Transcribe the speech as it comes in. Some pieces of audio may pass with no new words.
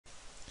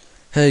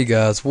Hey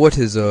guys, what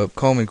is up?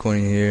 Call me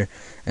Quinny here,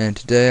 and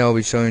today I'll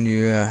be showing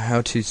you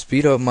how to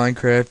speed up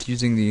Minecraft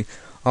using the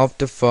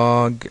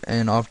OptiFog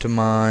and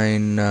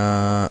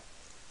OptiMine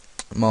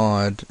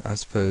mod. I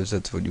suppose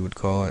that's what you would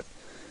call it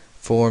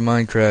for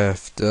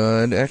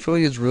Minecraft. It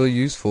actually is really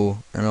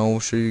useful, and I'll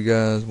show you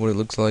guys what it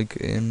looks like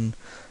in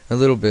a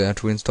little bit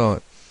after we install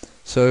it.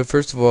 So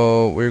first of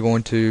all, we're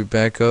going to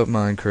back up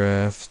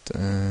Minecraft,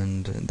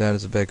 and that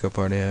is a backup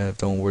I already have.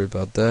 Don't worry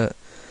about that.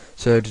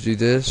 So to do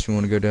this, you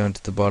want to go down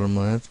to the bottom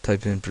left,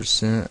 type in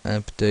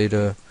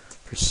 %appdata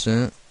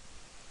 %,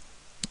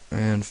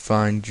 and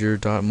find your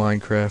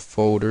 .minecraft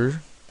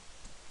folder,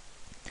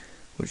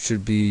 which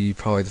should be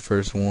probably the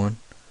first one.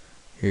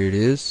 Here it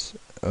is.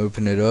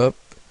 Open it up.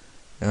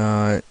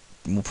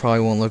 Will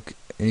probably won't look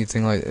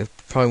anything like it.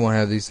 Probably won't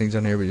have these things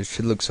on here, but it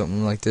should look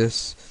something like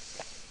this.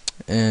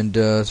 And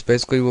so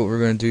basically, what we're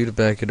going to do to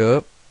back it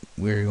up,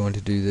 we're going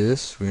to do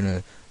this. We're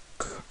going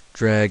to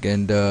drag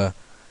and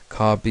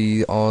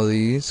copy all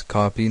these,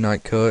 copy,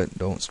 not cut,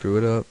 don't screw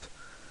it up.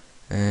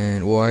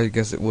 And well, I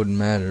guess it wouldn't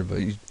matter, but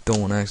you don't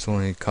want to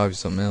accidentally copy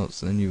something else,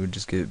 then you would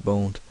just get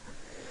boned.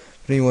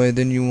 But anyway,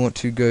 then you want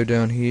to go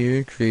down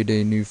here, create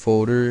a new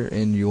folder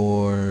in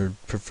your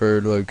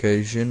preferred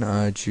location.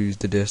 I choose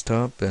the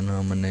desktop, and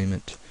I'm gonna name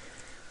it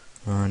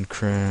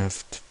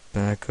Minecraft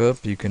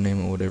Backup. You can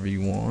name it whatever you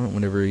want,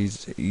 whatever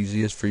is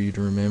easiest for you to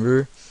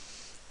remember.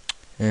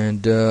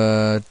 And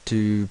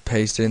to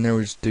paste it in there,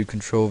 we just do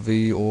Control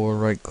V or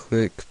right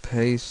click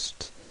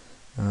paste.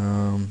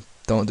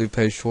 Don't do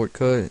paste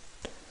shortcut,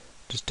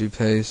 just do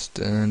paste,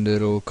 and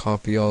it'll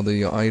copy all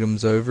the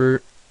items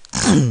over.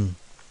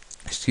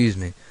 Excuse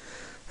me,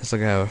 it's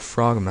like I have a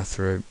frog in my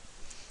throat.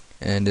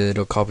 And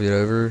it'll copy it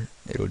over,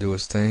 it'll do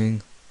its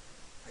thing.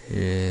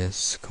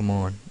 Yes, come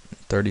on,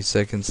 30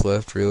 seconds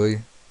left,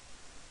 really?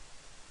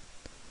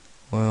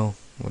 Well,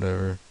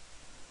 whatever.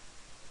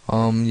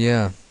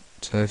 Yeah.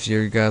 So if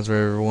you guys are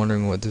ever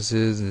wondering what this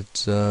is,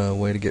 it's a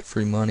way to get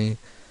free money,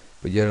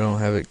 but yet I don't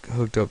have it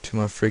hooked up to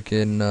my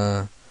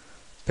freaking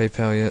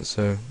PayPal yet,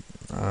 so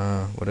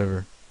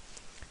whatever.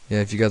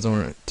 Yeah, if you guys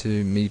want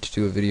me to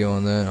do a video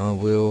on that, I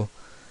will.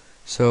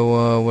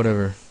 So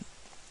whatever.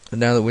 And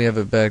now that we have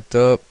it backed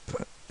up,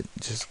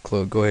 just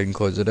go ahead and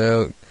close it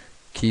out.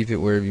 Keep it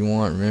wherever you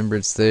want. Remember,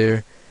 it's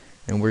there.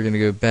 And we're gonna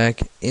go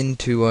back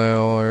into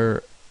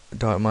our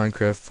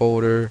 .minecraft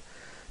folder.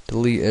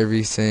 Delete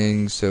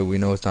everything so we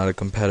know it's not a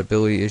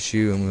compatibility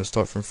issue, and we'll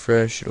start from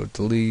fresh. It'll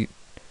delete,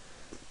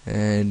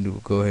 and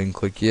we'll go ahead and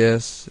click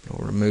yes.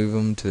 It'll remove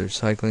them to the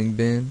recycling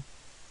bin.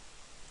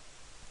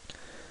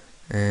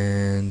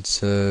 And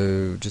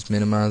so just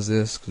minimize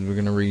this because we're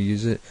going to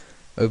reuse it.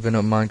 Open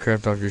up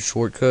Minecraft off your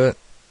shortcut,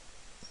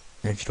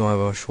 and if you don't have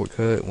a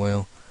shortcut,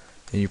 well,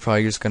 then you're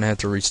probably just going to have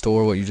to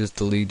restore what you just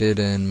deleted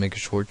and make a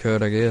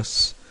shortcut, I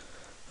guess.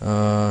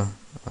 I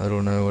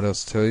don't know what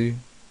else to tell you.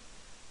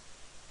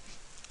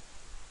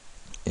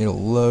 It'll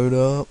load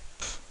up,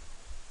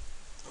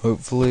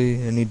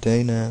 hopefully any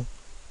day now.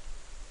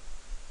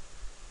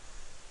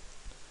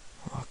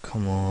 Oh,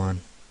 come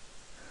on.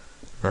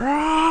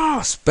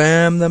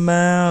 Spam the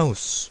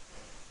mouse.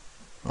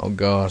 Oh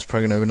gosh,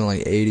 probably gonna open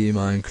like 80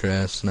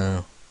 Minecrafts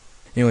now.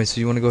 Anyway,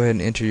 so you want to go ahead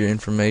and enter your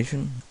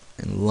information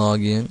and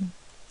log in.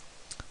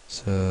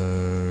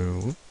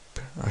 So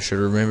I should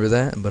remember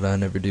that, but I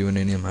never do in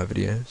any of my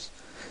videos.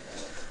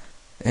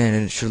 And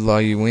it should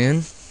log you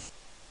in.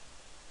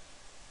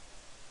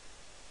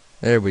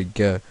 There we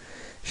go. It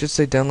should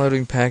say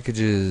downloading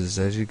packages,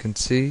 as you can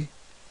see.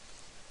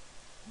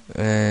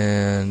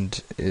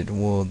 And it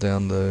will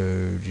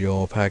download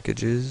your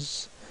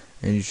packages.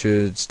 And you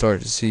should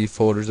start to see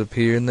folders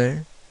appear in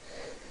there.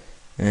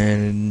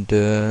 And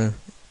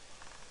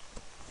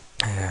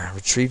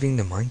retrieving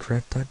the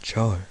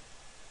Minecraft.jar.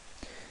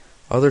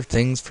 Other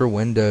things for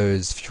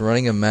Windows. If you're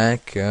running a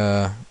Mac,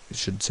 it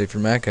should say for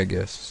Mac, I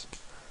guess.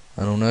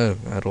 I don't know.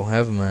 I don't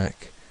have a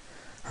Mac.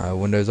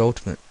 Windows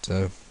Ultimate,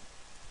 so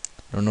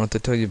I don't know what to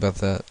tell you about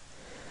that.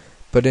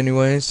 But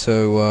anyway,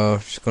 so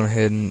just go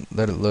ahead and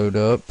let it load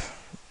up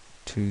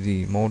to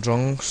the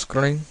Mojang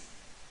screen,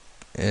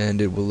 and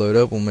it will load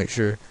up. We'll make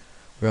sure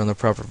we're on the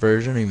proper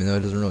version, even though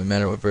it doesn't really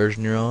matter what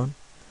version you're on.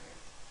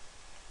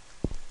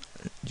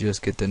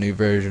 Just get the new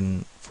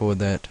version for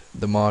that,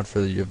 the mod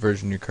for the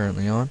version you're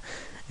currently on.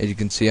 As you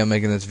can see, I'm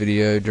making this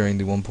video during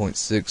the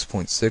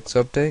 1.6.6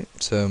 update,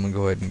 so I'm gonna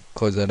go ahead and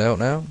close that out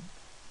now.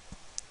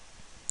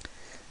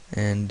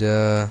 And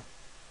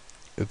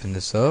open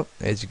this up.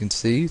 As you can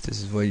see, this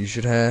is what you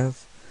should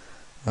have.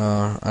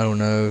 I don't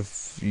know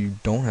if you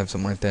don't have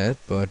something like that,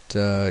 but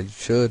you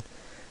should.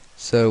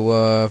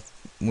 So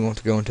we want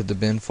to go into the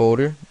bin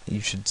folder. You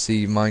should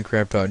see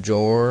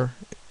Minecraft.jar.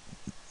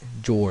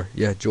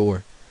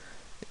 Jar.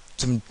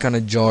 Some kind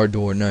of jar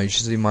door. No, you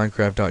should see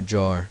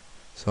Minecraft.jar.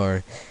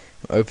 Sorry.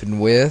 Open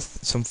with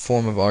some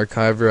form of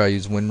archiver. I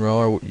use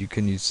WinRAR. You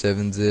can use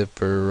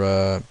 7-zip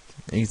or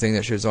anything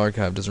that shows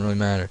archive. Doesn't really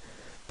matter.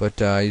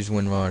 But I use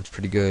WinRAR. It's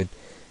pretty good.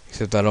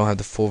 Except I don't have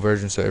the full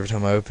version, so every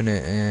time I open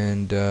it,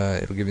 and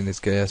it'll give me this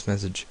gay ass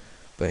message.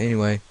 But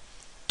anyway,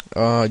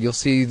 you'll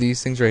see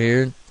these things right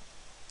here.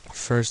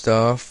 First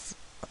off,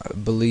 I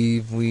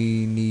believe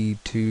we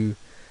need to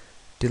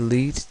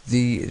delete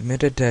the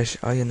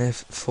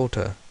meta-inf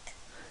folder.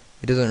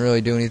 It doesn't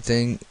really do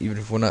anything, even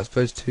if we're not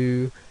supposed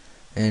to,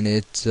 and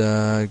it's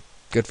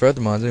good for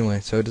other mods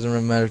anyway, so it doesn't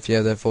really matter if you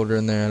have that folder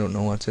in there. I don't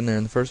know what's in there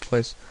in the first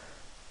place,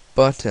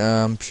 but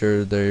I'm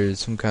sure there's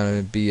some kind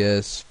of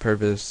BS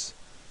purpose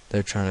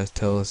they're trying to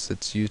tell us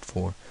it's used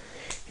for.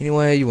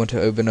 Anyway, you want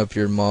to open up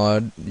your RAR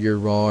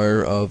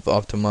of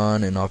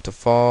OptiMine and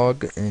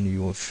OptiFog, and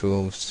you will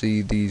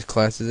see these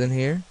classes in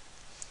here.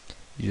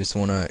 You just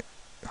want to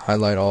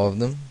highlight all of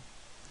them.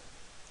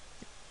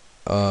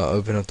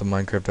 Open up the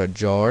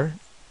Minecraft.jar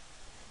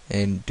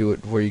and do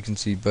it where you can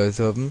see both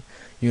of them.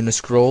 You're going to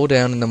scroll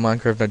down in the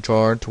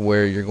Minecraft.jar to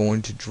where you're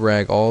going to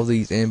drag all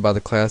these in by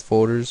the class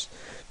folders.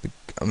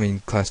 Not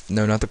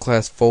the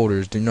class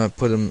folders. Do not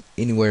put them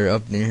anywhere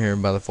up near here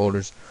by the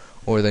folders,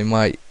 or they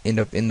might end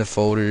up in the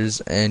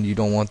folders, and you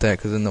don't want that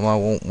because then the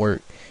mod won't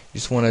work. You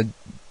just want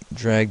to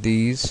drag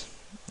these.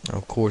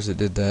 Of course it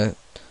did that,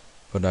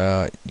 but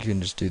you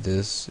can just do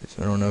this.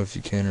 I don't know if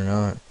you can or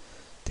not.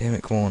 Damn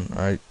it, come on.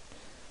 Alright.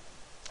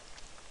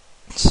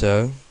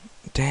 So,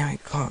 damn it,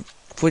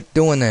 quit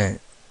doing that.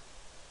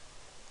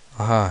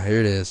 Aha, here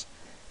it is.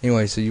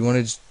 Anyway, so you want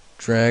to just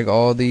drag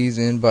all these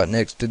in but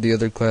next to the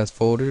other class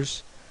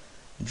folders.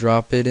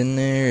 Drop it in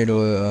there.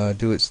 It'll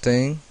do its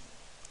thing.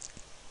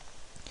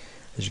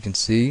 As you can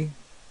see, you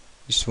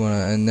just want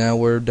to, and now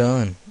we're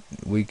done.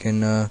 We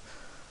can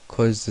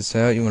close this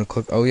out. You want to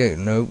click, oh yeah,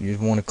 nope, you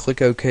want to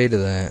click OK to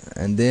that,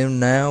 and then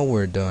now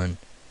we're done.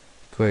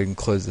 Go ahead and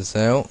close this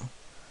out.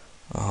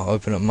 I'll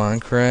open up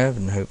Minecraft,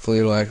 and hopefully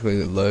it'll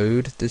actually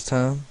load this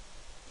time,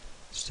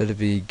 instead of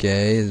be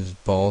gay as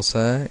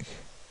ballsack.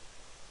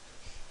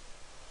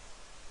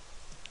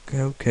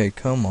 Okay,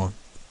 come on.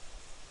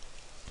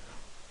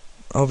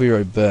 I'll be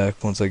right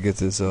back once I get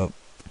this up.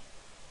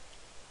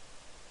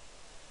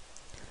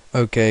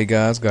 Okay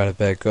guys, got it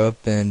back up,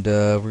 and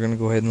we're gonna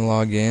go ahead and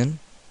log in,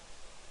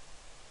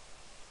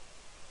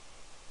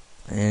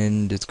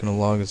 and it's gonna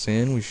log us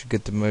in. We should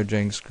get the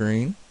Mojang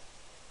screen,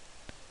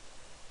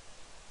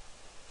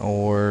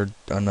 or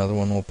another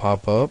one will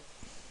pop up.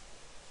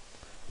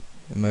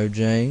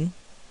 Mojang,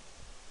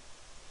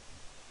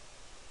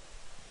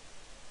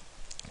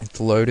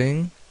 it's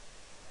loading,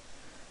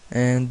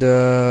 and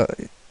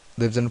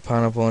lives in a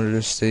pineapple under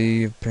the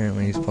sea.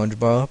 Apparently he's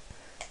SpongeBob.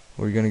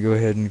 We're going to go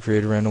ahead and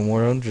create a random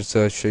world just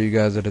to show you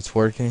guys that it's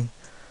working.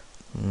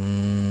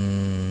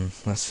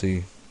 Let's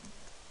see.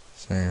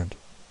 Sand.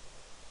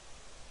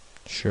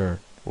 Sure.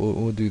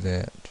 We'll do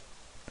that.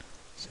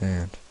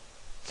 Sand.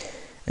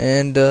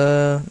 And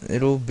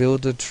it'll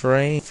build a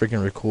train.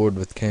 Freaking record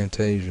with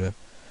Camtasia.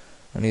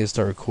 I need to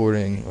start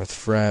recording with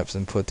Fraps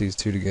and put these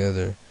two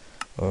together.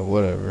 Or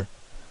whatever.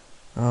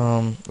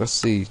 Let's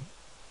see.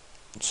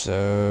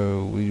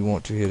 So we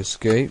want to hit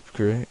escape,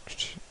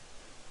 correct?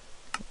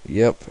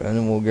 Yep, and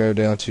then we'll go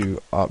down to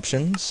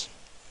options,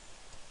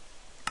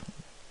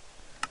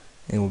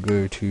 and we'll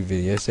go to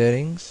video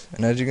settings,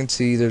 and as you can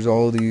see there's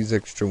all these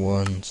extra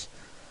ones.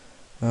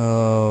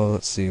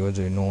 Let's see, we'll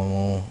do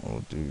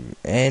normal,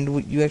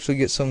 and you actually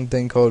get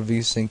something called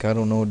VSync. I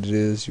don't know what it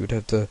is. You would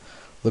have to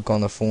look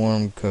on the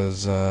forum,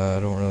 because I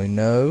don't really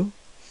know.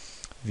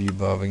 View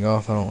bobbing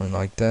off, I don't really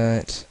like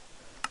that.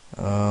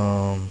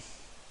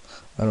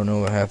 I don't know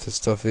what half this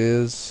stuff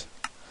is.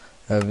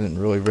 I haven't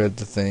really read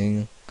the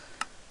thing.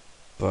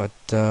 But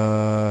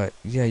yeah,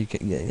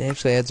 it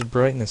actually adds a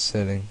brightness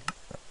setting,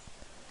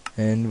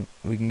 and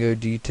we can go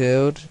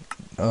detailed.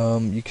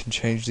 You can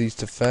change these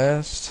to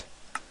fast,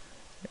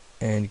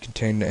 and you can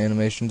turn the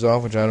animations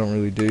off, which I don't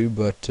really do,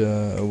 but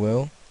oh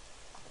well.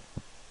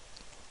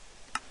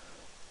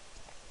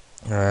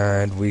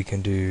 And we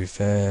can do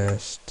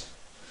fast,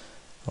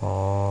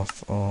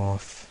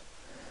 off,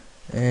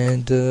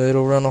 and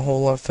it'll run a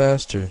whole lot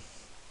faster.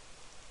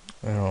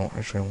 I don't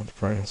actually want the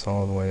brightness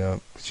all the way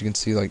up, because you can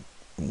see like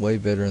way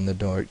better in the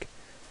dark.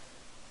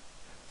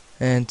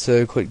 And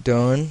so click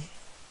done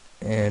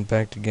and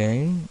back to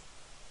game,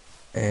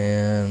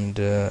 and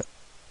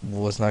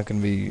well, it's not gonna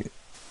be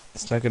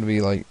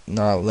like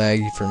not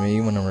laggy for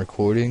me when I'm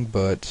recording,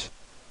 but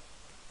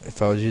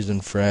if I was using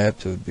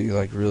Fraps it would be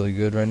like really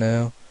good right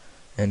now,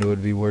 and it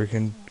would be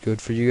working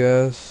good for you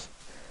guys.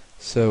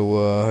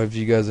 So hope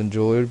you guys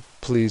enjoyed.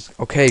 Please,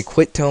 okay,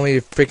 quit telling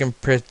me to freaking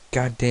press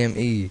goddamn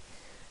E.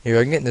 Here,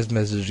 I'm getting this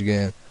message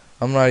again.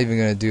 I'm not even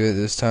gonna do it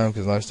this time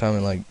because last time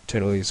it like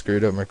totally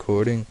screwed up my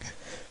recording.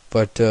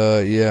 But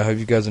yeah, I hope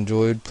you guys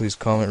enjoyed. Please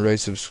comment, rate,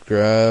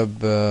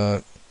 subscribe.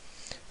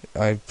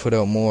 I put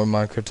out more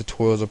Minecraft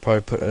tutorials. I'll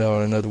probably put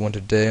out another one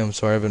today. I'm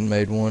sorry I haven't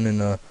made one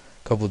in a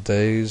couple of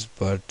days,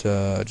 but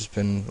I've just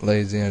been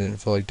lazy and I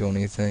didn't feel like doing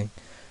anything.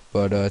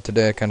 But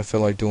today I kind of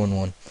felt like doing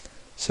one.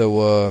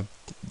 So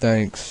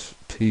thanks.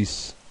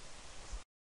 Peace.